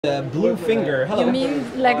BlueFinger. Hello. You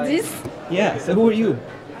mean like this? Yeah. So who are you?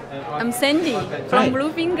 I'm Sandy from Hi.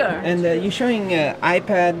 BlueFinger. And you're showing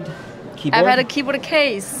iPad keyboard. I've had a keyboard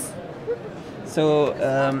case. So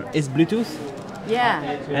it's Bluetooth. Yeah.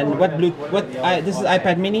 And this is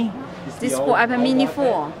iPad Mini. This for iPad Mini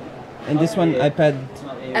 4. And this one iPad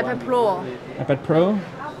Pro. iPad Pro.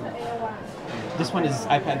 This one is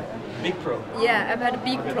iPad Big Pro. Yeah, iPad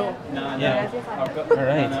Big Pro. Yeah. All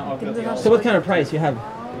right. So what kind of price you have?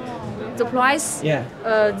 The price? Yeah.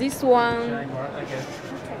 This one.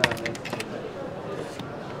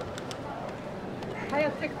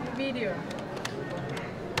 I take video.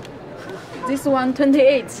 This one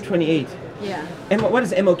 28. 28. Yeah. What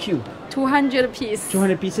is MOQ? 200 pieces.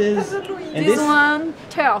 200 pieces. And this one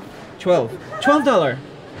 12. 12. $12.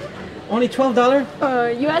 Only $12?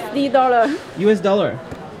 USD dollar. US dollar.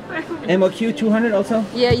 MOQ 200 also?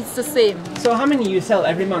 Yeah, it's the same. So how many you sell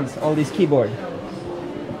every month, all these keyboard?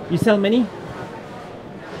 You sell many?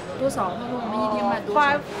 多少？我们一天卖多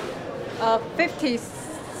少？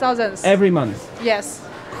 50,000. Every month? Yes.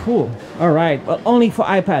 Cool. Alright. Well, only for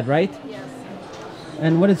iPad, right? Yes.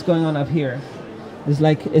 And what is going on up here?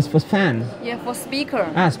 It's for fan. Yeah, for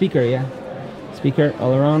speaker. Ah, speaker, yeah. Speaker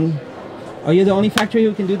all around. Are you the only factory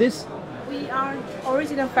who can do this? We are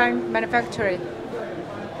original fan manufacturer.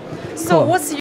 Cool. So what's